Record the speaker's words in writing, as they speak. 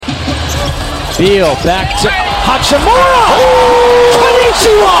Beal back to Hachimura!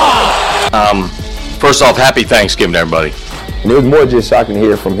 Konnichiwa! First off, happy Thanksgiving, everybody. And it was more just shocking to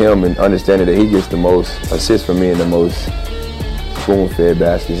hear from him and understanding that he gets the most assists from me and the most spoon-fed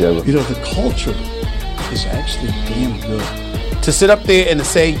baskets ever. You know, the culture is actually damn good. To sit up there and to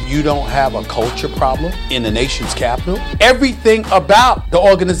say you don't have a culture problem in the nation's capital, everything about the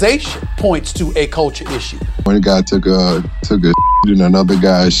organization points to a culture issue. When a guy took a in another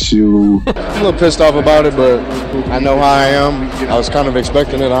guy's shoe. I'm a little pissed off about it, but I know how I am. I was kind of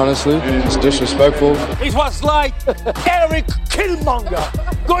expecting it, honestly. It's disrespectful. It was like Eric Killmonger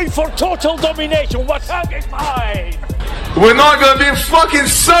going for total domination. What hug is mine? We're not going to be fucking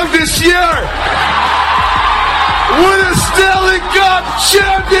sunk this year! We're the Stanley Cup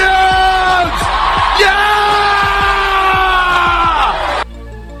champions! Yeah!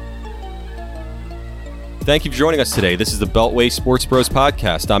 Thank you for joining us today. This is the Beltway Sports Bros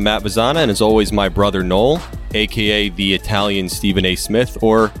podcast. I'm Matt Vazzana, and as always, my brother Noel, a.k.a. the Italian Stephen A. Smith,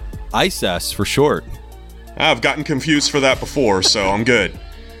 or ISS for short. I've gotten confused for that before, so I'm good.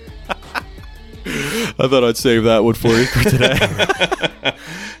 I thought I'd save that one for you for today.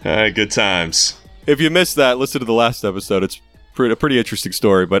 All right, good times. If you missed that, listen to the last episode. It's a pretty interesting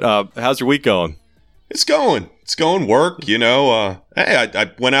story. But how's your week going? It's going work, you know. Hey,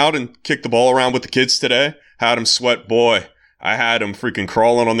 I went out and kicked the ball around with the kids today. Had them sweat, boy. I had them freaking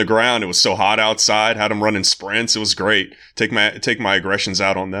crawling on the ground. It was so hot outside. Had them running sprints. It was great. Take my aggressions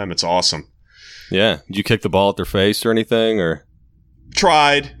out on them. It's awesome. Yeah. Did you kick the ball at their face or anything? Or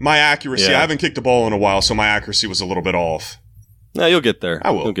tried. My accuracy. Yeah. I haven't kicked the ball in a while, so my accuracy was a little bit off. No, you'll get there.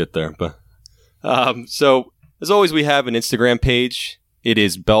 I will. You'll get there. But so as always, we have an Instagram page. It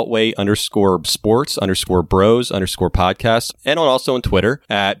is Beltway_sports_bros_podcast. And also on Twitter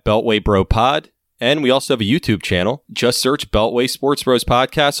at BeltwayBroPod. And we also have a YouTube channel. Just search Beltway Sports Bros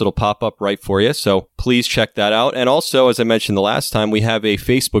Podcast. It'll pop up right for you. So please check that out. And also, as I mentioned the last time, we have a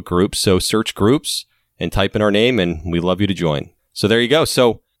Facebook group. So search groups and type in our name, and we'd love you to join. So there you go.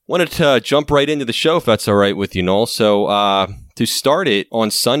 So wanted to jump right into the show, if that's all right with you, Noel. So to start it,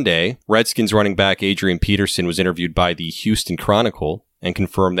 on Sunday, Redskins running back Adrian Peterson was interviewed by the Houston Chronicle and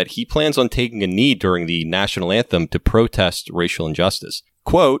confirmed that he plans on taking a knee during the national anthem to protest racial injustice.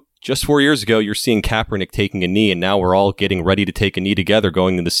 Quote, "Just 4 years ago, you're seeing Kaepernick taking a knee, and now we're all getting ready to take a knee together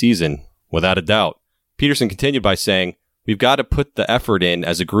going into the season, without a doubt." Peterson continued by saying, "We've got to put the effort in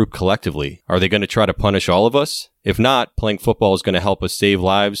as a group collectively. Are they going to try to punish all of us? If not, playing football is going to help us save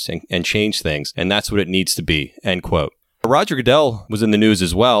lives and change things, and that's what it needs to be." End quote. Roger Goodell was in the news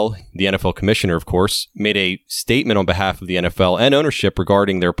as well. The NFL commissioner, of course, made a statement on behalf of the NFL and ownership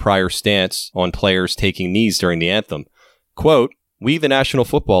regarding their prior stance on players taking knees during the anthem. Quote, "We, the National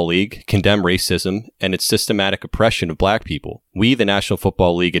Football League, condemn racism and its systematic oppression of black people. We, the National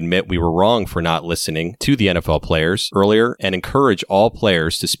Football League, admit we were wrong for not listening to the NFL players earlier and encourage all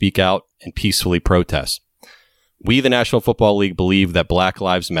players to speak out and peacefully protest. We, the National Football League, believe that Black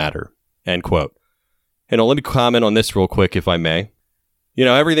Lives Matter." End quote. And let me comment on this real quick, if I may. You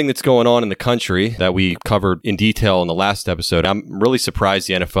know, everything that's going on in the country that we covered in detail in the last episode, I'm really surprised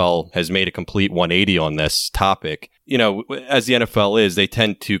the NFL has made a complete 180 on this topic. You know, as the NFL is, they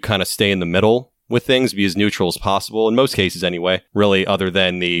tend to kind of stay in the middle with things, be as neutral as possible, in most cases anyway, really, other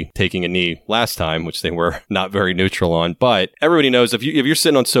than the taking a knee last time, which they were not very neutral on. But everybody knows if you're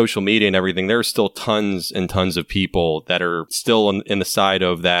sitting on social media and everything, there are still tons and tons of people that are still in the side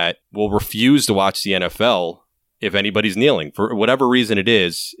of that will refuse to watch the NFL if anybody's kneeling. For whatever reason it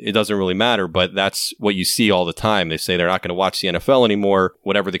is, it doesn't really matter, but that's what you see all the time. They say they're not going to watch the NFL anymore,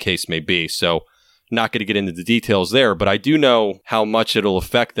 whatever the case may be. So not going to get into the details there, but I do know how much it'll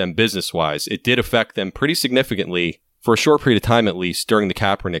affect them business-wise. It did affect them pretty significantly for a short period of time, at least during the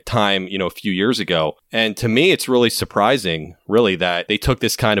Kaepernick time, you know, a few years ago. And to me, it's really surprising, really, that they took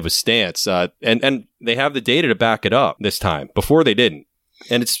this kind of a stance. And they have the data to back it up this time. Before they didn't.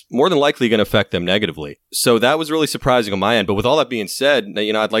 And it's more than likely going to affect them negatively. So that was really surprising on my end. But with all that being said,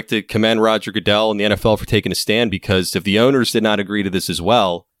 you know, I'd like to commend Roger Goodell and the NFL for taking a stand, because if the owners did not agree to this as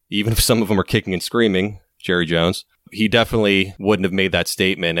well, even if some of them are kicking and screaming, Jerry Jones, he definitely wouldn't have made that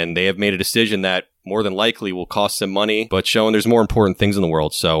statement. And they have made a decision that more than likely will cost them money, but showing there's more important things in the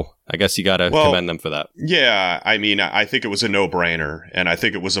world. So I guess you got to commend them for that. Yeah, I mean, I think it was a no-brainer, and I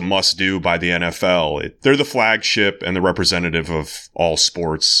think it was a must-do by the NFL. They're the flagship and the representative of all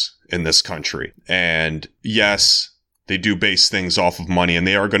sports in this country. And yes, they do base things off of money, and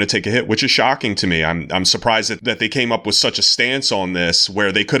they are going to take a hit, which is shocking to me. I'm surprised that they came up with such a stance on this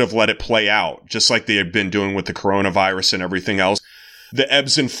where they could have let it play out, just like they had been doing with the coronavirus and everything else. the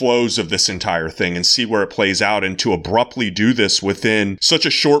ebbs and flows of this entire thing and see where it plays out. And to abruptly do this within such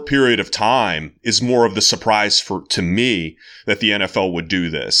a short period of time is more of the surprise to me that the NFL would do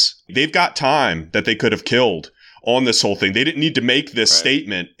this. They've got time that they could have killed on this whole thing. They didn't need to make this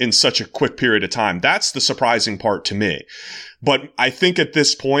statement in such a quick period of time. That's the surprising part to me. But I think at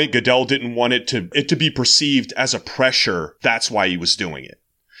this point, Goodell didn't want it to be perceived as a pressure. That's why he was doing it.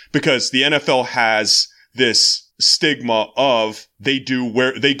 Because the NFL has this stigma of they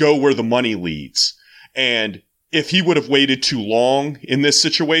go where the money leads. And if he would have waited too long in this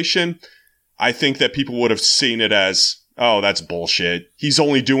situation, I think that people would have seen it as, oh, that's bullshit. He's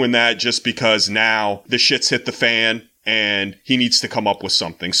only doing that just because now the shit's hit the fan and he needs to come up with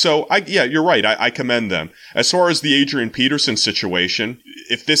something. So, yeah, you're right. I commend them. As far as the Adrian Peterson situation,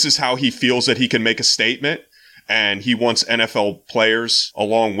 if this is how he feels that he can make a statement and he wants NFL players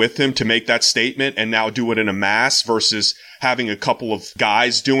along with him to make that statement and now do it in a mass versus having a couple of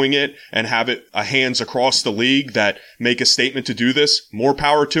guys doing it and have it hands across the league that make a statement to do this, more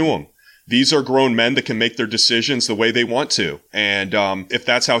power to him. These are grown men that can make their decisions the way they want to. And if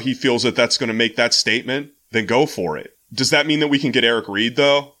that's how he feels that that's going to make that statement, then go for it. Does that mean that we can get Eric Reid,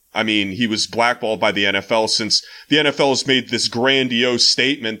 though? I mean, he was blackballed by the NFL. Since the NFL has made this grandiose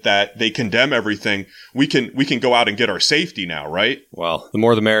statement that they condemn everything, we can go out and get our safety now, right? Well, the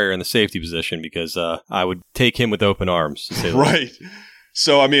more the merrier in the safety position, because I would take him with open arms. To say right.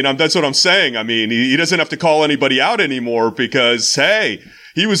 So, I mean, that's what I'm saying. I mean, he doesn't have to call anybody out anymore because, hey,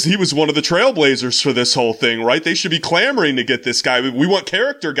 he was one of the trailblazers for this whole thing, right? They should be clamoring to get this guy. We want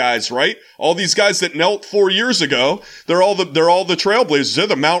character guys, right? All these guys that knelt 4 years ago, they're all the trailblazers. They're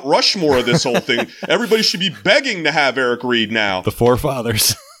the Mount Rushmore of this whole thing. Everybody should be begging to have Eric Reid now. The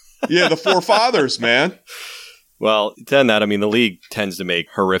forefathers. Yeah, the forefathers, man. Well, then that, I mean, the league tends to make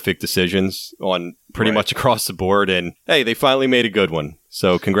horrific decisions on pretty much across the board. And hey, they finally made a good one.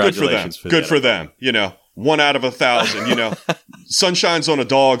 So congratulations. Good for them. You know, 1 out of 1,000, you know, sun shines on a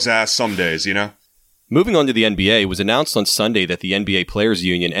dog's ass some days, you know. Moving on to the NBA, it was announced on Sunday that the NBA Players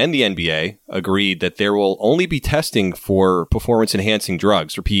Union and the NBA agreed that there will only be testing for performance-enhancing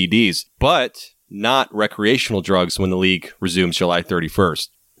drugs, or PEDs, but not recreational drugs when the league resumes July 31st.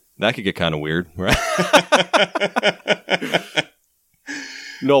 That could get kind of weird, right?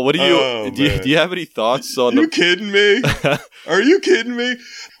 No, what do you do you have any thoughts on Are you kidding me? Are you kidding me?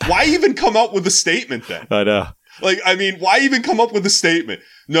 Why even come up with a statement then? I know. Like, I mean, why even come up with a statement?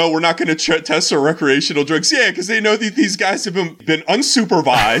 No, we're not going to test for recreational drugs. Yeah, because they know that these guys have been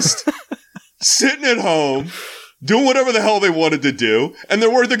unsupervised, sitting at home, doing whatever the hell they wanted to do, and they're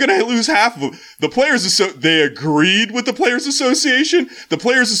going to lose half of them. The players, they agreed with the Players Association. The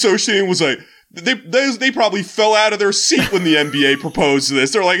Players Association was like, they probably fell out of their seat when the NBA proposed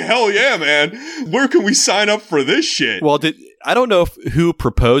this. They're like, hell yeah, man. Where can we sign up for this shit? Well, I don't know who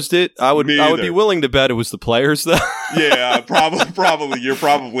proposed it. I would be willing to bet it was the players, though. Yeah, probably. You're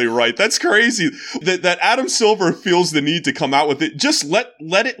probably right. That's crazy that Adam Silver feels the need to come out with it. Just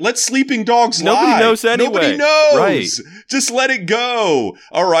let sleeping dogs lie. Nobody knows anyway. Nobody knows. Right. Just let it go.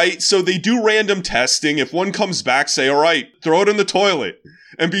 All right. So they do random testing. If one comes back, say, all right, throw it in the toilet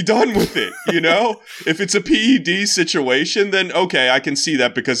and be done with it, you know? If it's a PED situation, then okay, I can see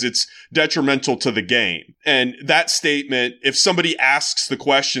that because it's detrimental to the game. And that statement, if somebody asks the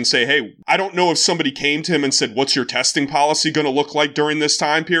question, say, hey, I don't know if somebody came to him and said, what's your testing policy going to look like during this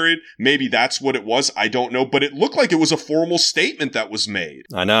time period? Maybe that's what it was. I don't know. But it looked like it was a formal statement that was made.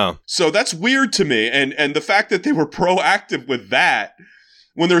 I know. So that's weird to me. And the fact that they were proactive with that,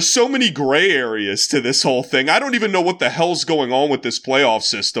 when there's so many gray areas to this whole thing, I don't even know what the hell's going on with this playoff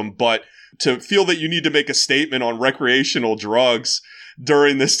system, but to feel that you need to make a statement on recreational drugs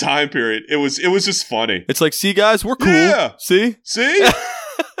during this time period, it was just funny. It's like, see guys, we're cool. Yeah. See?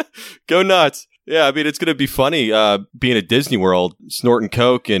 Go nuts. Yeah, I mean, it's going to be funny being at Disney World, snorting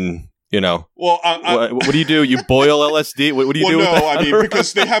coke and, you know. Well, what do you do? You boil LSD? What do you do with that? I mean,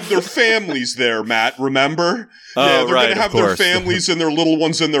 because they have their families there, Matt, remember? Oh, yeah, they're right, going to have their families and their little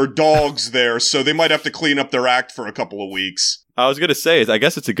ones and their dogs there, so they might have to clean up their act for a couple of weeks. I was going to say, I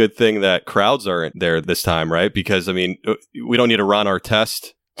guess it's a good thing that crowds aren't there this time, right? Because, I mean, we don't need to run our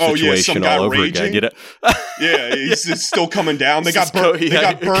test situation all over again. You know? Yeah, he's still coming down. They got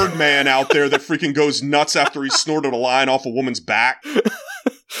Birdman out there that freaking goes nuts after he snorted a line off a woman's back.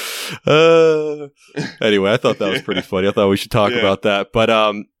 Anyway, I thought that was pretty funny. I thought we should talk about that. But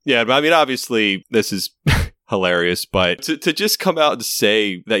yeah, I mean, obviously this is hilarious, but to just come out and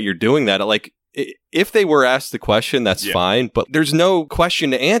say that you're doing that, like, if they were asked the question, that's fine, but there's no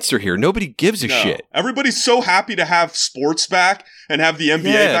question to answer here. Nobody gives a shit. Everybody's so happy to have sports back and have the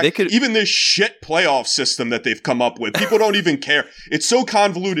NBA back. They could, even this shit playoff system that they've come up with, people don't even care. It's so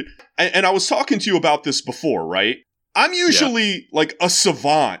convoluted. And I was talking to you about this before, right? I'm usually like a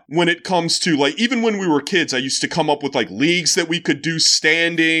savant when it comes to like, even when we were kids, I used to come up with like leagues that we could do,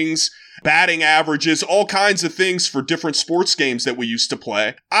 standings, batting averages, all kinds of things for different sports games that we used to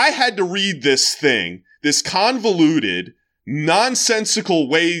play. I had to read this thing, this convoluted, nonsensical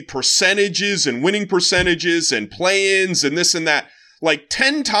way, percentages and winning percentages and play-ins and this and that, like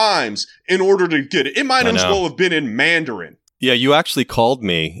 10 times in order to get it. It might as well have been in Mandarin. Yeah, you actually called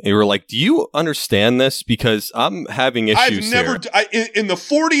me and you were like, do you understand this? Because I'm having issues here. In the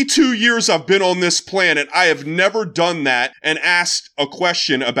 42 years I've been on this planet, I have never done that and asked a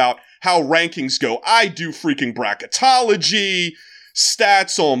question about how rankings go. I do freaking bracketology,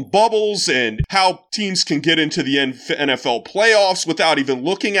 stats on bubbles, and how teams can get into the NFL playoffs without even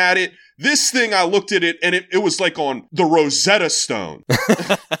looking at it. This thing, I looked at it and it was like on the Rosetta Stone.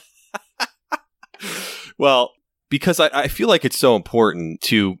 Well, because I feel like it's so important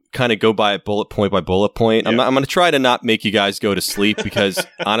to kind of go by it bullet point by bullet point. I'm going to try to not make you guys go to sleep because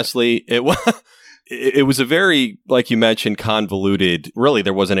honestly, it was a very, like you mentioned, convoluted. Really,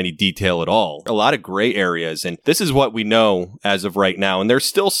 there wasn't any detail at all. A lot of gray areas. And this is what we know as of right now. And there's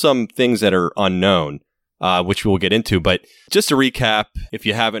still some things that are unknown, which we'll get into. But just to recap, if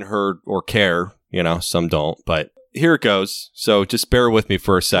you haven't heard or care, some don't, but here it goes. So just bear with me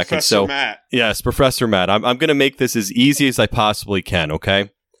for a second. Professor Matt. Yes, Professor Matt. I'm going to make this as easy as I possibly can,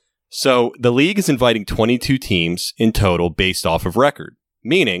 okay? So the league is inviting 22 teams in total based off of record,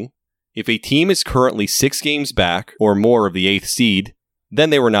 meaning if a team is currently 6 games back or more of the 8th seed, then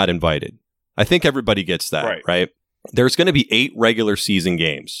they were not invited. I think everybody gets that, right? There's going to be 8 regular season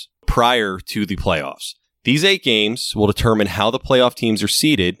games prior to the playoffs. These 8 games will determine how the playoff teams are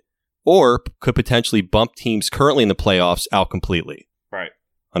seeded or could potentially bump teams currently in the playoffs out completely. Right.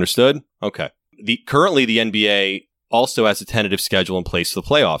 Understood? Okay. Currently, the NBA also has a tentative schedule in place for the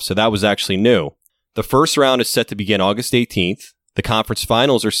playoffs, so that was actually new. The first round is set to begin August 18th. The conference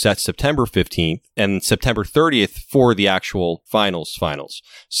finals are set September 15th and September 30th for the actual finals.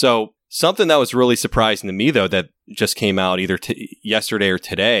 So something that was really surprising to me, though, that just came out either yesterday or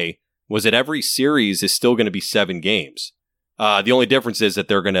today, was that every series is still going to be 7 games. The only difference is that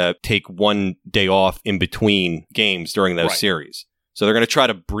they're going to take one day off in between games during those series. So they're going to try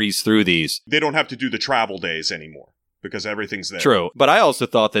to breeze through these. They don't have to do the travel days anymore because everything's there. True. But I also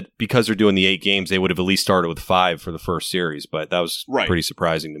thought that because they're doing the 8 games, they would have at least started with 5 for the first series. But that was pretty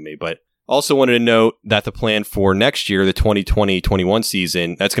surprising to me. But also wanted to note that the plan for next year, the 2020-21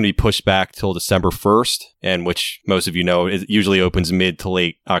 season, that's going to be pushed back till December 1st, and which most of you know, it usually opens mid to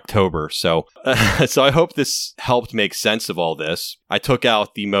late October. So I hope this helped make sense of all this. I took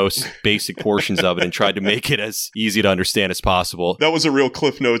out the most basic portions of it and tried to make it as easy to understand as possible. That was a real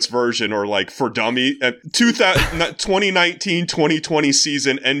Cliff Notes version, or like for dummy 2019-2020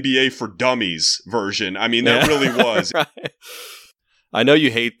 season NBA for dummies version. I mean, that really was. Right. I know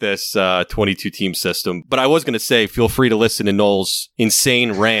you hate this 22-team system, but I was going to say, feel free to listen to Noel's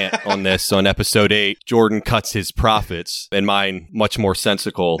insane rant on this on episode 8. Jordan cuts his profits, and mine much more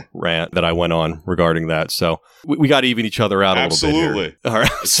sensical rant that I went on regarding that. So we got to even each other out a little bit here. Absolutely. All right.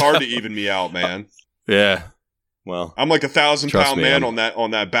 It's hard to even me out, man. Yeah. Well, I'm like 1,000-pound man on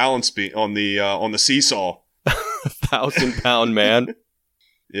that balance beam on the seesaw. 1,000-pound man.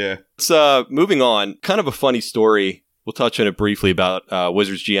 Yeah. So moving on, kind of a funny story. We'll touch on it briefly about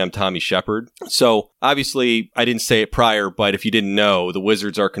Wizards GM Tommy Shepard. So, obviously, I didn't say it prior, but if you didn't know, the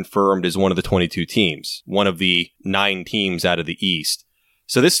Wizards are confirmed as one of the 22 teams, one of the 9 teams out of the East.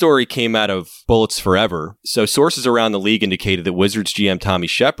 So, this story came out of Bullets Forever. So, sources around the league indicated that Wizards GM Tommy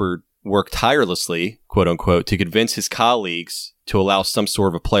Shepard worked tirelessly, quote unquote, to convince his colleagues to allow some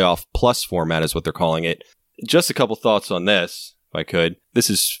sort of a playoff plus format, is what they're calling it. Just a couple thoughts on this, if I could.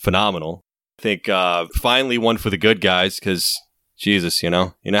 This is phenomenal. I think finally one for the good guys because, Jesus, you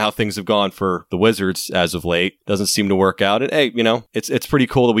know how things have gone for the Wizards as of late. Doesn't seem to work out. And hey, it's pretty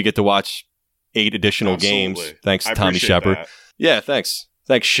cool that we get to watch 8 additional games thanks to Tommy Shepard. That. Yeah, thanks.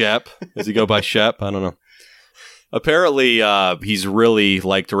 Thanks, Shep. Does he go by Shep? I don't know. Apparently, he's really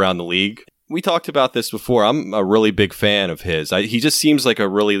liked around the league. We talked about this before. I'm a really big fan of his. He just seems like a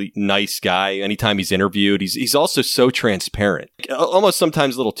really nice guy. Anytime he's interviewed, he's also so transparent. Almost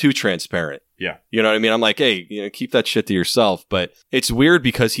sometimes a little too transparent. Yeah. You know what I mean? I'm like, hey, keep that shit to yourself. But it's weird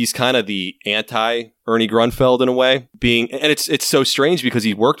because he's kind of the anti Ernie Grunfeld in a way. And it's so strange because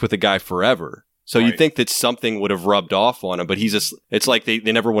he worked with the guy forever. So you'd think that something would have rubbed off on him, but he's just, it's like they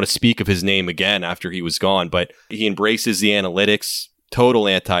never want to speak of his name again after he was gone. But he embraces the analytics, total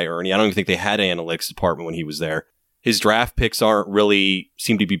anti-Ernie. I don't even think they had an analytics department when he was there. His draft picks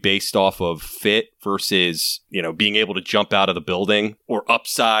seem to be based off of fit versus, being able to jump out of the building or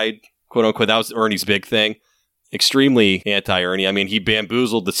upside, quote unquote. That was Ernie's big thing. Extremely anti-Ernie. I mean, he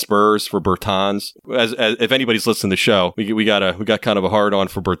bamboozled the Spurs for Bertans. As if anybody's listening to the show, we got kind of a hard on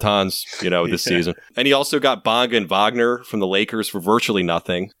for Bertans, this season. And he also got Bonga and Wagner from the Lakers for virtually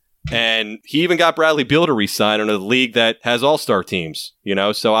nothing. And he even got Bradley Beal to re-sign under the league that has all-star teams,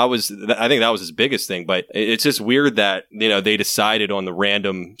 So I think that was his biggest thing. But it's just weird that, they decided on the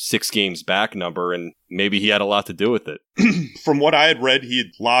random 6 games back number, and maybe he had a lot to do with it. From what I had read, he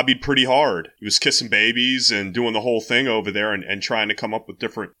had lobbied pretty hard. He was kissing babies and doing the whole thing over there and trying to come up with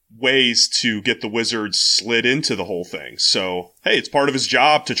different ways to get the Wizards slid into the whole thing. So, hey, it's part of his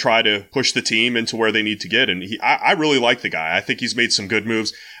job to try to push the team into where they need to get. And I really like the guy. I think he's made some good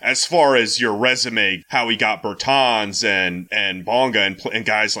moves. As far as your resume, how he got Bertans and Bonga and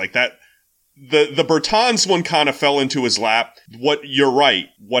guys like that, the Bertans one kind of fell into his lap. You're right.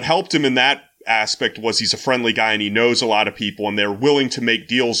 What helped him in that aspect was he's a friendly guy and he knows a lot of people and they're willing to make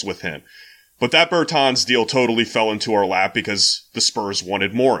deals with him. But that Bertans deal totally fell into our lap because the Spurs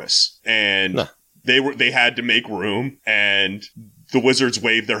wanted Morris and they had to make room, and the Wizards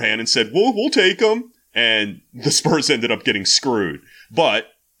waved their hand and said, we'll take him. And the Spurs ended up getting screwed. But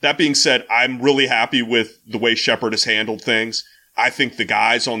that being said, I'm really happy with the way Shepherd has handled things. I think the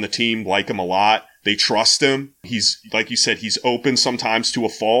guys on the team like him a lot. They trust him. He's, like you said, he's open sometimes to a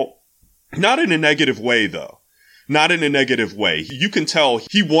fault. Not in a negative way, though. Not in a negative way. You can tell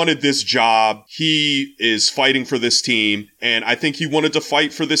he wanted this job. He is fighting for this team. And I think he wanted to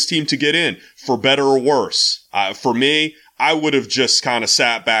fight for this team to get in, for better or worse. For me, I would have just kind of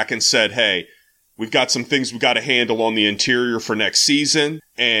sat back and said, hey, we've got some things we've got to handle on the interior for next season,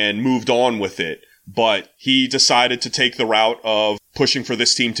 and moved on with it. But he decided to take the route of pushing for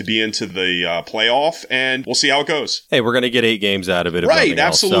this team to be into the playoff, and we'll see how it goes. Hey, we're going to get 8 games out of it. Right,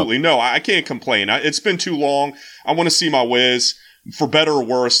 absolutely. No, I can't complain. It's been too long. I want to see my Wiz, for better or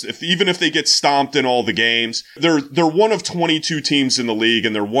worse. Even if they get stomped in all the games, they're one of 22 teams in the league,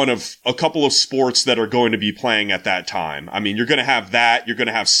 and they're one of a couple of sports that are going to be playing at that time. I mean, you're going to have that. You're going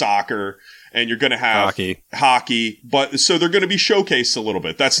to have soccer. And you're going to have hockey, but so they're going to be showcased a little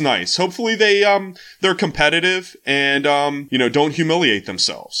bit. That's nice. Hopefully they're competitive and, don't humiliate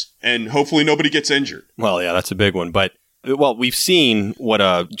themselves, and hopefully nobody gets injured. Well, yeah, that's a big one, but we've seen what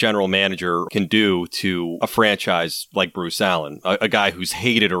a general manager can do to a franchise like Bruce Allen, a guy who's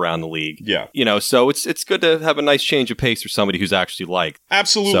hated around the league. Yeah. So it's good to have a nice change of pace for somebody who's actually liked.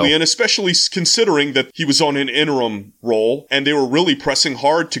 Absolutely. And especially considering that he was on an interim role and they were really pressing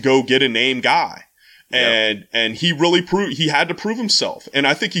hard to go get a name guy. And he really he had to prove himself. And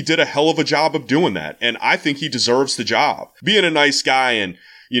I think he did a hell of a job of doing that. And I think he deserves the job. Being a nice guy and,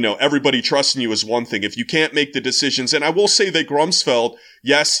 everybody trusting you is one thing. If you can't make the decisions, and I will say that Grumsfeld,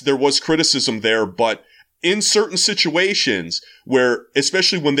 yes, there was criticism there, but in certain situations where,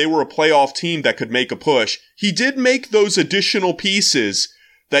 especially when they were a playoff team that could make a push, he did make those additional pieces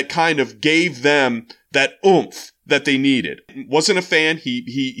that kind of gave them that oomph that they needed. Wasn't a fan.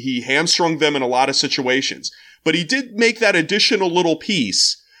 He hamstrung them in a lot of situations, but he did make that additional little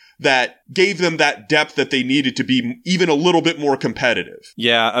piece that gave them that depth that they needed to be even a little bit more competitive.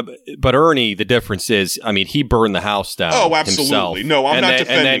 Yeah, but Ernie, the difference is, he burned the house down. Oh, absolutely. Himself. No, I'm not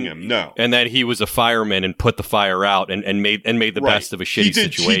defending him. No. And then he was a fireman and put the fire out and made the best of a shitty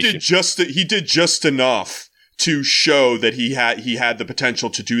situation. He did just enough to show that he had the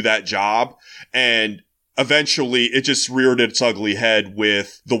potential to do that job, and eventually it just reared its ugly head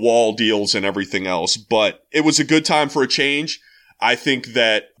with the Wall deals and everything else. But it was a good time for a change. I think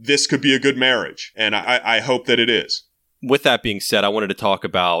that this could be a good marriage, and I hope that it is. With that being said, I wanted to talk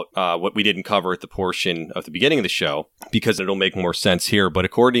about what we didn't cover at the portion of the beginning of the show, because it'll make more sense here. But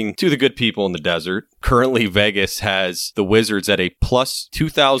according to the good people in the desert, currently Vegas has the Wizards at a plus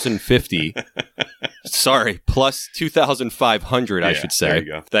 2,050. Sorry, plus 2,500, I should say. There you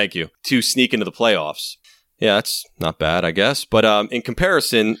go. Thank you. To sneak into the playoffs. Yeah, that's not bad, I guess. But in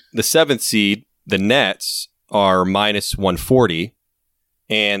comparison, the 7th seed, the Nets, are minus 140,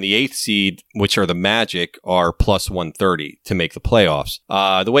 and the 8th seed, which are the Magic, are plus 130 to make the playoffs.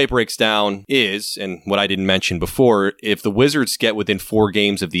 The way it breaks down is, and what I didn't mention before, if the Wizards get within 4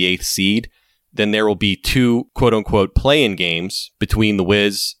 games of the 8th seed, then there will be 2 quote-unquote play-in games between the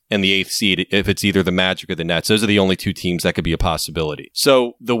Wiz and the 8th seed if it's either the Magic or the Nets. Those are the only 2 teams that could be a possibility.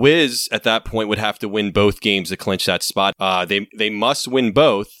 So the Wiz at that point would have to win both games to clinch that spot. They must win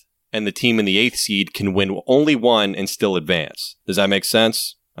both, and the team in the 8th seed can win only one and still advance. Does that make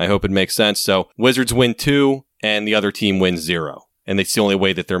sense? I hope it makes sense. So Wizards win 2 and the other team wins 0. And it's the only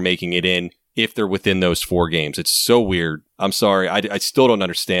way that they're making it in if they're within those 4 games. It's so weird. I'm sorry. I still don't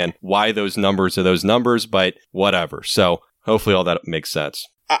understand why those numbers are those numbers, but whatever. So hopefully all that makes sense.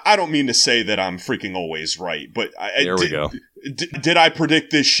 I don't mean to say that I'm freaking always right, but There we go. Did I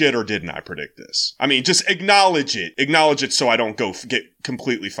predict this shit or didn't I predict this? I mean, just acknowledge it. Acknowledge it so I don't get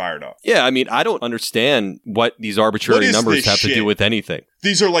completely fired up. Yeah, I mean, I don't understand what these arbitrary numbers have to do with anything.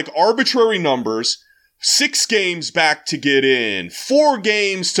 These are like arbitrary numbers. 6 games back to get in. 4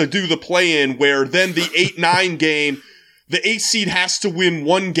 games to do the play-in, where then the 8-9 game, the 8 seed has to win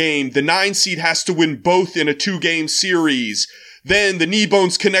 1 game. The 9 seed has to win both in a 2-game series. Then the knee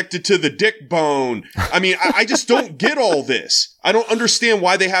bone's connected to the dick bone. I mean, I just don't get all this. I don't understand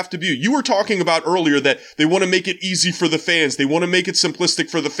why they have to be. You were talking about earlier that they want to make it easy for the fans. They want to make it simplistic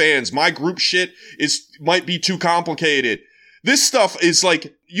for the fans. My group shit might be too complicated. This stuff is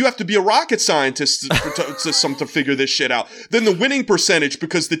like, you have to be a rocket scientist to figure this shit out. Then the winning percentage,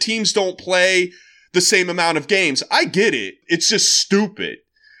 because the teams don't play the same amount of games. I get it. It's just stupid.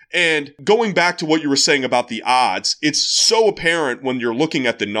 And going back to what you were saying about the odds, it's so apparent when you're looking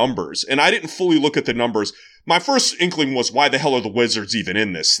at the numbers. And I didn't fully look at the numbers. My first inkling was, why the hell are the Wizards even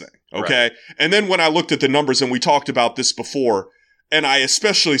in this thing? Okay. Right. And then when I looked at the numbers, and we talked about this before, and I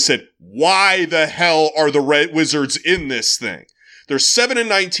especially said, why the hell are the Wizards in this thing? They're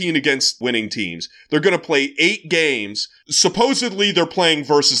 7-19 against winning teams. They're going to play 8 games. Supposedly they're playing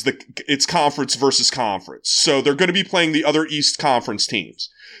it's conference versus conference. So they're going to be playing the other East Conference teams.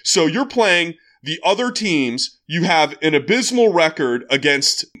 So you're playing the other teams. You have an abysmal record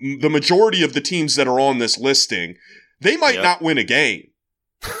against the majority of the teams that are on this listing. They might not win a game.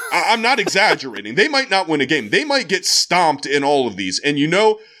 I'm not exaggerating. They might not win a game. They might get stomped in all of these. And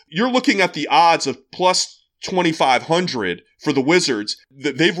you're looking at the odds of plus 2,500 for the Wizards.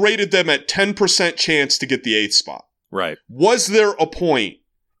 They've rated them at 10% chance to get the 8th spot. Right. Was there a point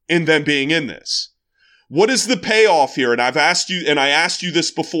in them being in this? What is the payoff here? And I asked you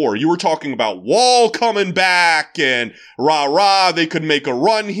this before. You were talking about Wall coming back and rah, they could make a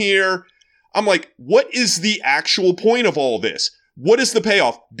run here. I'm like, what is the actual point of all this? What is the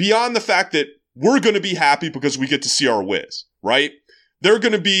payoff? Beyond the fact that we're going to be happy because we get to see our Wiz, right? They're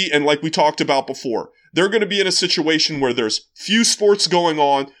going to be, and like we talked about before, they're going to be in a situation where there's few sports going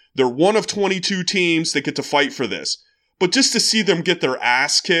on. They're one of 22 teams that get to fight for this. But just to see them get their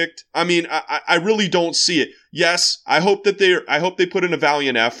ass kicked, I mean, I really don't see it. Yes, I hope they put in a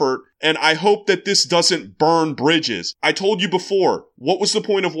valiant effort, and I hope that this doesn't burn bridges. I told you before, what was the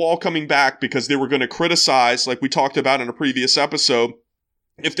point of Wall coming back? Because they were going to criticize, like we talked about in a previous episode,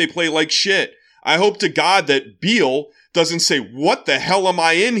 if they play like shit. I hope to God that Beal doesn't say, what the hell am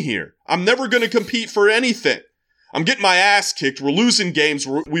I in here? I'm never going to compete for anything. I'm getting my ass kicked. We're losing games.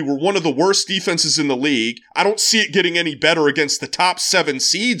 We were one of the worst defenses in the league. I don't see it getting any better against the top 7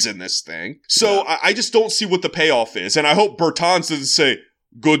 seeds in this thing. So yeah. I just don't see what the payoff is. And I hope Bertans doesn't say,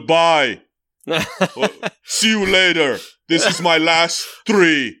 goodbye. See you later. This is my last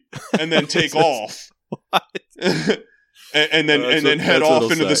 3. And then take off. and then head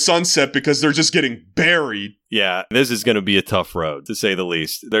off into the sunset because they're just getting buried. Yeah, this is going to be a tough road, to say the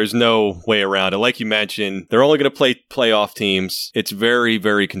least. There's no way around it. Like you mentioned, they're only going to play playoff teams. It's very,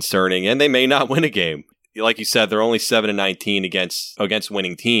 very concerning, and they may not win a game. Like you said, they're only 7-19 against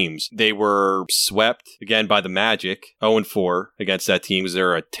winning teams. They were swept, again, by the Magic, 0-4 against that team.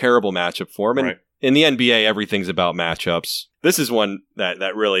 They're a terrible matchup for them. And in the NBA, everything's about matchups. This is one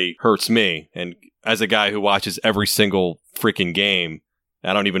that really hurts me, and as a guy who watches every single freaking game,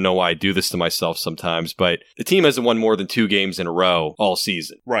 I don't even know why I do this to myself sometimes, but the team hasn't won more than 2 games in a row all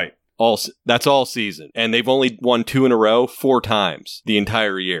season. Right. That's all season. And they've only won 2 in a row 4 times the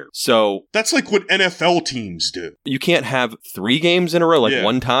entire year. So that's like what NFL teams do. You can't have 3 games in a row,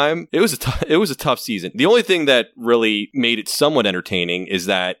 one time. It was a tough season. The only thing that really made it somewhat entertaining is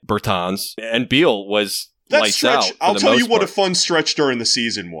that Bertans and Beal was that stretch, I'll tell you what a fun stretch during the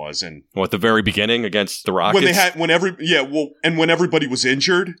season was. And at the very beginning against the Rockets? When everybody was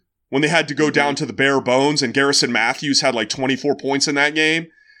injured, when they had to go down to the bare bones, and Garrison Matthews had like 24 points in that game.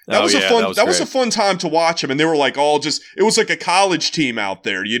 That was a fun time to watch them. And they were like it was like a college team out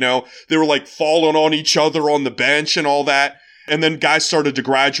there, you know? They were like falling on each other on the bench and all that. And then guys started to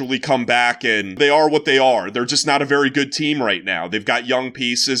gradually come back, and they are what they are. They're just not a very good team right now. They've got young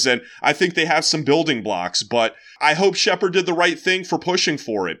pieces, and I think they have some building blocks, but I hope Shepherd did the right thing for pushing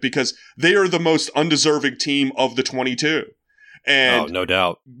for it, because they are the most undeserving team of the 22. And no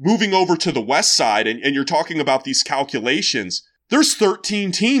doubt. Moving over to the West side, and you're talking about these calculations, There's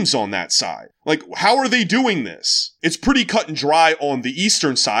 13 teams on that side. Like, how are they doing this? It's pretty cut and dry on the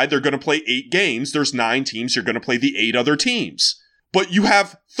Eastern side. They're going to play 8 games. There's 9 teams. You're going to play the 8 other teams. But you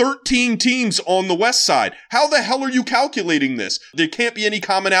have 13 teams on the West side. How the hell are you calculating this? There can't be any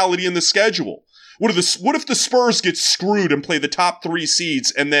commonality in the schedule. What if the Spurs get screwed and play the top 3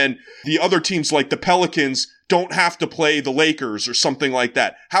 seeds, and then the other teams like the Pelicans don't have to play the Lakers or something like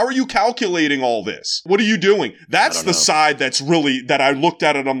that? How are you calculating all this? What are you doing? That's the side that I looked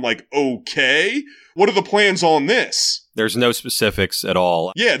at it, I'm like, okay, what are the plans on this? There's no specifics at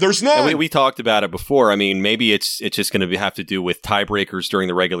all. Yeah, there's none. We talked about it before. I mean, maybe it's just going to have to do with tiebreakers during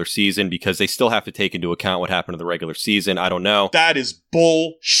the regular season because they still have to take into account what happened in the regular season. I don't know. That is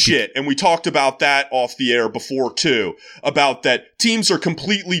bullshit. And we talked about that off the air before too, about that teams are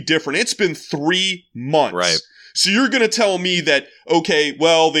completely different. It's been 3 months. Right. So you're going to tell me that, okay,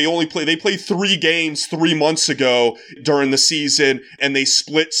 well, they played 3 games 3 months ago during the season and they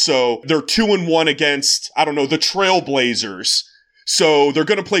split. So they're 2-1 against, I don't know, the Trailblazers. So they're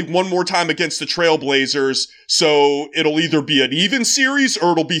going to play one more time against the Trailblazers. So it'll either be an even series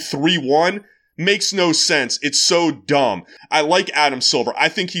or it'll be 3-1. Makes no sense. It's so dumb. I like Adam Silver. I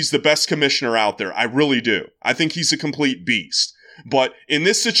think he's the best commissioner out there. I really do. I think he's a complete beast. But in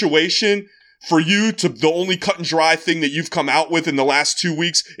this situation, for you to, the only cut and dry thing that you've come out with in the last 2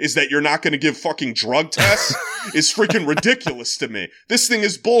 weeks is that you're not going to give fucking drug tests is freaking ridiculous to me. This thing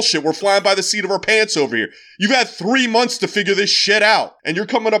is bullshit. We're flying by the seat of our pants over here. You've had 3 months to figure this shit out, and you're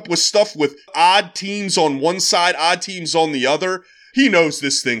coming up with stuff with odd teams on one side, odd teams on the other. He knows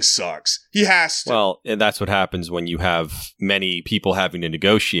this thing sucks. He has to. Well, and that's what happens when you have many people having to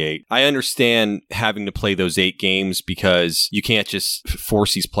negotiate. I understand having to play those 8 games because you can't just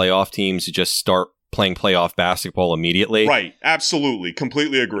force these playoff teams to just start playing playoff basketball immediately. Right. Absolutely.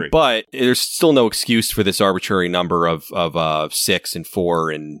 Completely agree. But there's still no excuse for this arbitrary number of 6 and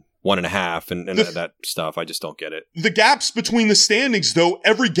 4 and 1.5 and that stuff. I just don't get it. The gaps between the standings, though,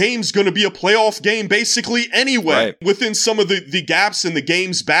 every game's going to be a playoff game basically anyway. Right. Within some of the gaps and the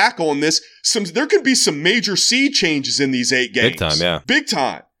games back on this, there could be some major seed changes in these 8 games. Big time, yeah. Big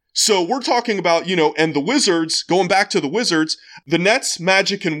time. So we're talking about, and the Wizards, going back to the Wizards, the Nets,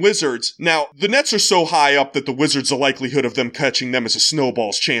 Magic, and Wizards. Now, the Nets are so high up that the Wizards, the likelihood of them catching them is a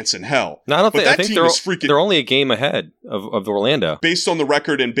snowball's chance in hell. No, I think they're only a game ahead of Orlando. Based on the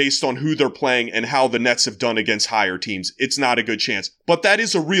record and based on who they're playing and how the Nets have done against higher teams, it's not a good chance. But that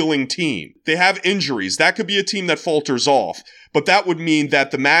is a reeling team. They have injuries. That could be a team that falters off. But that would mean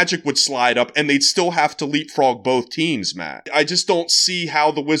that the Magic would slide up and they'd still have to leapfrog both teams, Matt. I just don't see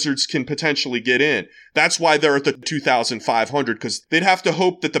how the Wizards can potentially get in. That's why they're at the 2,500, because they'd have to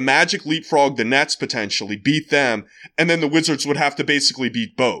hope that the Magic leapfrog the Nets potentially, beat them, and then the Wizards would have to basically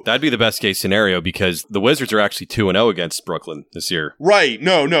beat both. That'd be the best case scenario because the Wizards are actually 2-0 against Brooklyn this year. Right.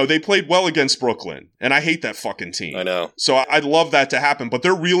 No, they played well against Brooklyn, and I hate that fucking team. I know. So I'd love that to happen, but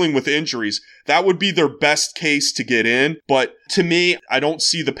they're reeling with injuries. That would be their best case to get in, but to me, I don't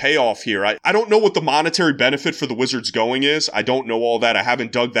see the payoff here. I don't know what the monetary benefit for the Wizards going is. I don't know all that. I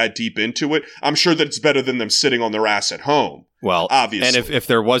haven't dug that deep into it. I'm sure that it's better than them sitting on their ass at home. Well, obviously. And if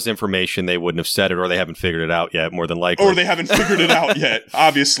there was information, they wouldn't have said it, or they haven't figured it out yet, more than likely. Or they haven't figured it out yet,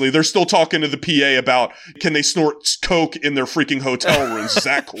 obviously. They're still talking to the PA about, can they snort coke in their freaking hotel rooms? Is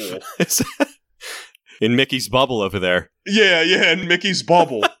that cool? In Mickey's bubble over there. Yeah, in Mickey's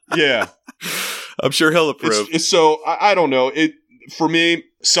bubble. Yeah. I'm sure he'll approve. So, I don't know. For me,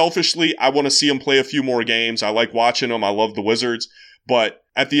 selfishly, I want to see them play a few more games. I like watching them. I love the Wizards. But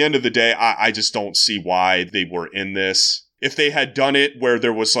at the end of the day, I just don't see why they were in this. If they had done it where they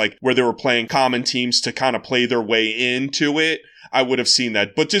were playing common teams to kind of play their way into it, I would have seen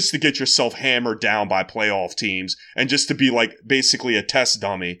that. But just to get yourself hammered down by playoff teams and just to be like basically a test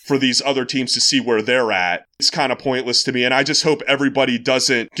dummy for these other teams to see where they're at, it's kind of pointless to me. And I just hope everybody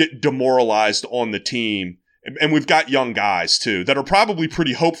doesn't get demoralized on the team. And we've got young guys too that are probably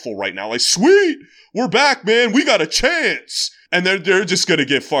pretty hopeful right now. Like, sweet, we're back, man. We got a chance. And they're just going to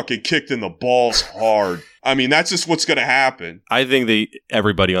get fucking kicked in the balls hard. I mean, that's just what's going to happen. I think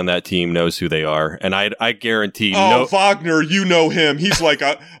everybody on that team knows who they are. And I guarantee... Wagner, you know him. He's like,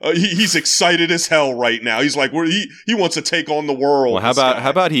 he's excited as hell right now. He's like, he wants to take on the world. Well, how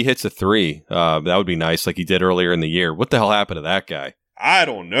about he hits a 3? That would be nice, like he did earlier in the year. What the hell happened to that guy? I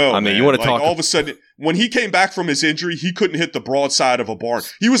don't know. I mean, you want to talk... All of a sudden, when he came back from his injury, he couldn't hit the broadside of a barn.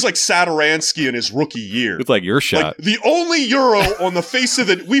 He was like Satoransky in his rookie year. It's like your shot. Like the only Euro on the face of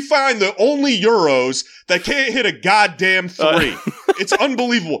we find the only Euros that can't hit a goddamn 3 It's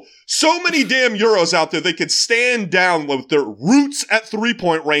unbelievable. So many damn Euros out there. They could stand down with their roots at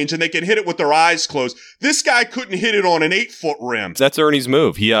 3-point range and they can hit it with their eyes closed. This guy couldn't hit it on an 8-foot rim. That's Ernie's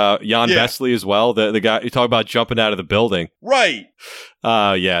move. He, Jan Vesely as well. The guy you talk about jumping out of the building. Right.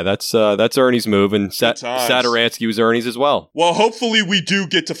 That's Ernie's move, and Satoransky was Ernie's as well. Well, hopefully we do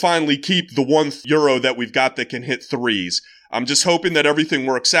get to finally keep the one Euro that we've got that can hit threes. I'm just hoping that everything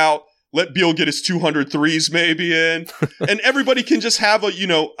works out. Let Beal get his 200 threes maybe in, and everybody can just have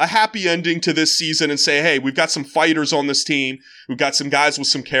a happy ending to this season and say, hey, we've got some fighters on this team. We've got some guys with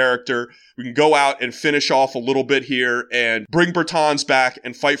some character. We can go out and finish off a little bit here and bring Bertans back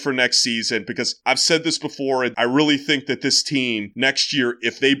and fight for next season, because I've said this before, and I really think that this team next year,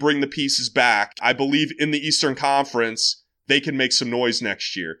 if they bring the pieces back, I believe in the Eastern Conference, they can make some noise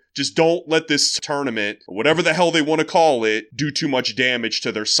next year. Just don't let this tournament, or whatever the hell they want to call it, do too much damage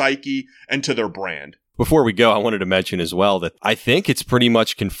to their psyche and to their brand. Before we go, I wanted to mention as well that I think it's pretty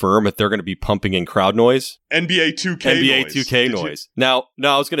much confirmed that they're going to be pumping in crowd noise. NBA 2K noise. 2K noise. Now,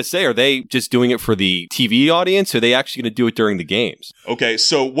 I was going to say, are they just doing it for the TV audience, or are they actually going to do it during the games? Okay,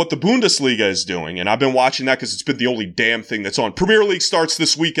 so what the Bundesliga is doing, and I've been watching that because it's been the only damn thing that's on. Premier League starts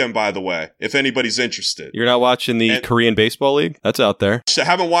this weekend, by the way, if anybody's interested. You're not watching the Korean Baseball League? That's out there. I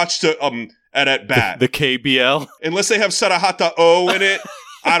haven't watched it at bat. The KBL? Unless they have Sarahata O in it.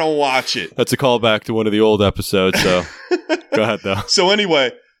 I don't watch it. That's a callback to one of the old episodes, so go ahead, though. So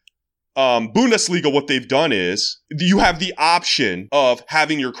anyway, Bundesliga, what they've done is you have the option of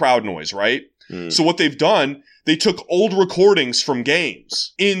having your crowd noise, right? So what they've done, they took old recordings from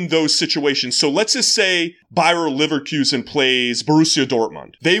games in those situations. So let's just say Bayer Leverkusen plays Borussia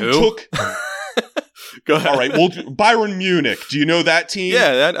Dortmund. They took... Go ahead. All right. Well, Bayern Munich. Do you know that team?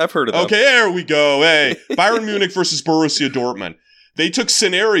 Yeah, I've heard of them. Okay, there we go. Hey, Bayern Munich versus Borussia Dortmund. They took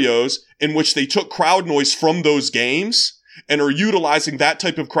scenarios in which they took crowd noise from those games and are utilizing that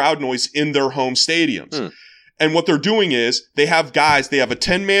type of crowd noise in their home stadiums. And what they're doing is they have a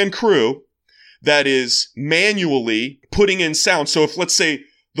 10-man crew that is manually putting in sound. So if, let's say,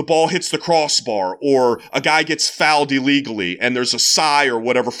 the ball hits the crossbar or a guy gets fouled illegally and there's a sigh or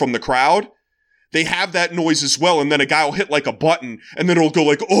whatever from the crowd, they have that noise as well. And then a guy will hit like a button and then it'll go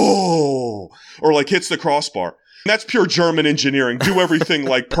like, oh, or like hits the crossbar. That's pure German engineering. Do everything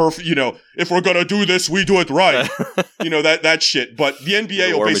like perfect. If we're going to do this, we do it right. That shit. But the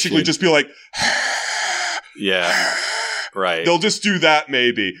NBA will basically just be like, yeah, right. They'll just do that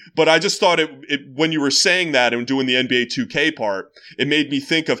maybe. But I just thought when you were saying that and doing the NBA 2K part, it made me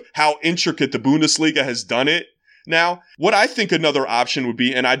think of how intricate the Bundesliga has done it. Now, what I think another option would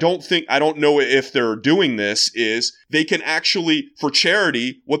be, and I don't know if they're doing this, is they can actually, for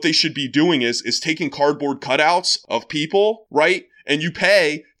charity, what they should be doing is taking cardboard cutouts of people, right? And you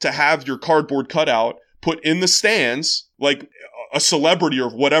pay to have your cardboard cutout put in the stands, like a celebrity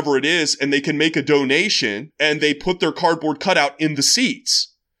or whatever it is, and they can make a donation and they put their cardboard cutout in the seats.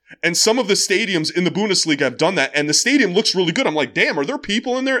 And some of the stadiums in the Bundesliga have done that, and the stadium looks really good. I'm like, damn, are there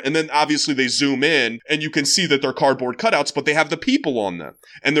people in there? And then obviously they zoom in, and you can see that they're cardboard cutouts, but they have the people on them.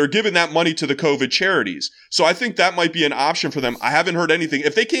 And they're giving that money to the COVID charities. So I think that might be an option for them. I haven't heard anything.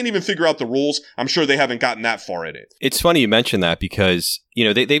 If they can't even figure out the rules, I'm sure they haven't gotten that far in it. It's funny you mention that because,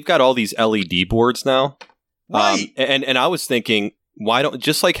 they've got all these LED boards now. Right. And I was thinking, why don't,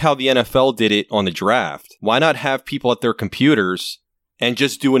 just like how the NFL did it on the draft, why not have people at their computers and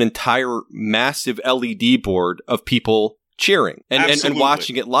just do an entire massive LED board of people cheering and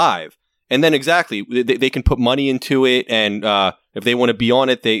watching it live? And then exactly, they can put money into it, and if they want to be on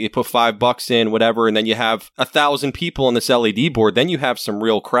it, they put $5 in, whatever, and then you have 1,000 people on this LED board. Then you have some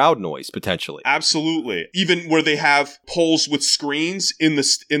real crowd noise potentially. Absolutely. Even where they have poles with screens in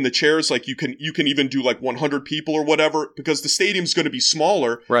the chairs, like you can even do like 100 people or whatever, because the stadium's going to be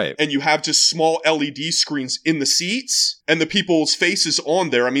smaller, right? And you have just small LED screens in the seats and the people's faces on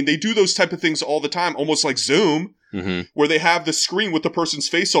there. I mean, they do those type of things all the time, almost like Zoom. Mm-hmm. Where they have the screen with the person's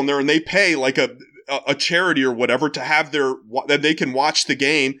face on there, and they pay like a charity or whatever to have that they can watch the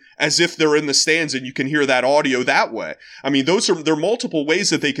game as if they're in the stands, and you can hear that audio that way. I mean, there are multiple ways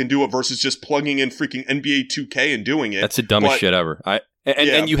that they can do it versus just plugging in freaking NBA 2K and doing it. That's the dumbest shit ever.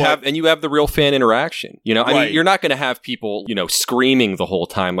 And you have the real fan interaction. I mean, you're not going to have people, screaming the whole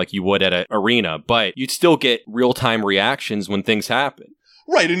time like you would at an arena, but you'd still get real time reactions when things happen.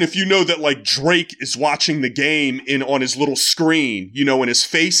 Right, and if you know that, like, Drake is watching the game on his little screen, and his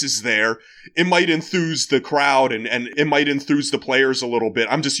face is there, it might enthuse the crowd and it might enthuse the players a little bit.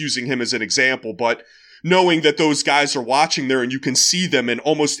 I'm just using him as an example, but knowing that those guys are watching there and you can see them and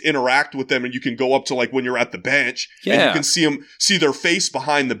almost interact with them, and you can go up to like when you're at the bench and you can see their face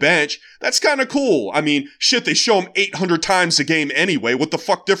behind the bench. That's kind of cool. I mean, shit, they show them 800 times a game anyway. What the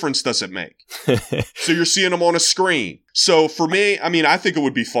fuck difference does it make? So you're seeing them on a screen. So for me, I mean, I think it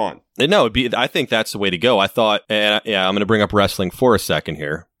would be fun. No, I think that's the way to go. I thought, I'm going to bring up wrestling for a second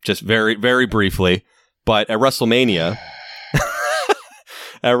here, just very, very briefly. But at WrestleMania,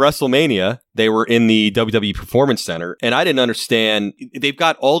 they were in the WWE Performance Center, and I didn't understand. They've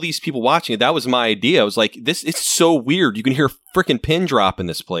got all these people watching it. That was my idea. I was like, it's so weird. You can hear a freaking pin drop in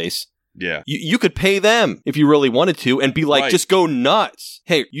this place. Yeah. You could pay them if you really wanted to and be like, just go nuts.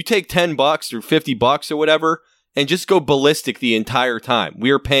 Hey, you take $10 or $50 or whatever and just go ballistic the entire time.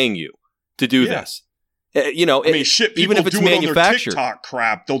 We are paying you to do this. I mean, shit, even if it's do it manufactured. On their TikTok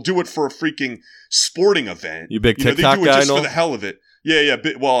crap, they'll do it for a freaking sporting event. You big TikTok they do it guy, just for the hell of it. Yeah.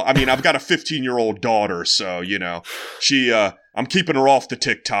 Well, I mean, I've got a 15-year-old daughter, so, she, I'm keeping her off the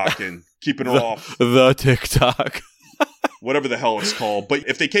TikTok and keeping her off the TikTok. Whatever the hell it's called. But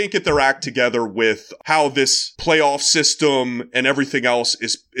if they can't get their act together with how this playoff system and everything else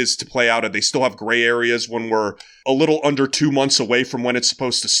is to play out, and they still have gray areas when we're a little under 2 months away from when it's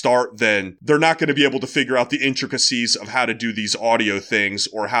supposed to start, then they're not going to be able to figure out the intricacies of how to do these audio things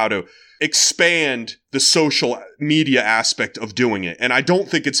or how to expand the social media aspect of doing it. And I don't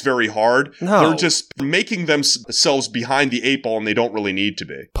think it's very hard. No. They're just making themselves behind the 8 ball, and they don't really need to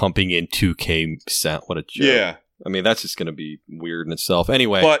be. Pumping in 2K sound. What a joke. Yeah. I mean, that's just going to be weird in itself.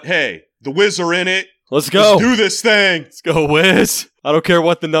 Anyway. But hey, the Wiz are in it. Let's go. Let's do this thing. Let's go, Wiz. I don't care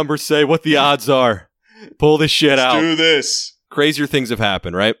what the numbers say, what the odds are. Pull this shit out. Let's do this. Crazier things have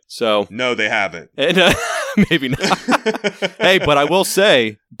happened, right? So no, they haven't. And maybe not. Hey, but I will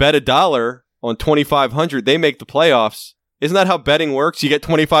say, bet $1 on 2,500. They make the playoffs. Isn't that how betting works? You get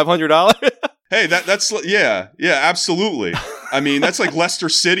 $2,500. Hey, that's absolutely. I mean, that's like Leicester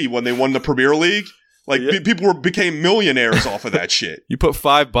City when they won the Premier League. Like, people became millionaires off of that shit. You put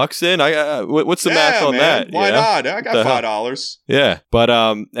 $5 in? What's the math on that? Why not? I got $5. Yeah. But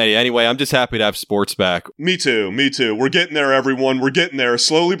anyway, I'm just happy to have sports back. Me too. We're getting there, everyone. We're getting there.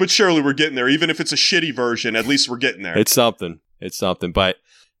 Slowly but surely, we're getting there. Even if it's a shitty version, at least we're getting there. It's something. But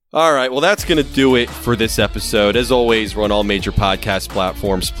all right, well, that's going to do it for this episode. As always, we're on all major podcast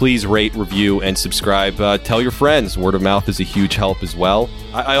platforms. Please rate, review, and subscribe. Tell your friends. Word of mouth is a huge help as well.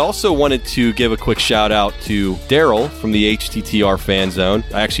 I also wanted to give a quick shout out to Daryl from the HTTR Fan Zone.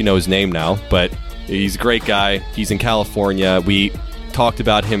 I actually know his name now, but he's a great guy. He's in California. We talked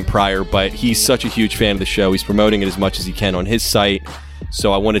about him prior, but he's such a huge fan of the show. He's promoting it as much as he can on his site,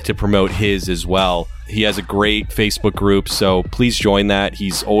 so I wanted to promote his as well. He has a great Facebook group, so please join that.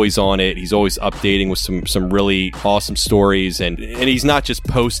 He's always on it. He's always updating with some really awesome stories, and he's not just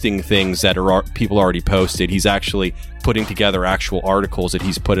posting things that are people already posted. He's actually putting together actual articles that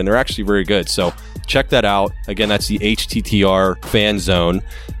he's put in. They're actually very good, so check that out. Again, that's the HTTR Fan Zone.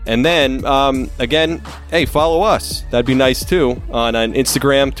 And then, again, hey, follow us. That'd be nice, too, on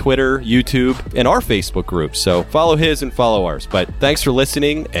Instagram, Twitter, YouTube, and our Facebook group. So follow his and follow ours. But thanks for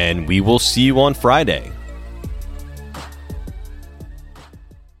listening, and we will see you on Friday.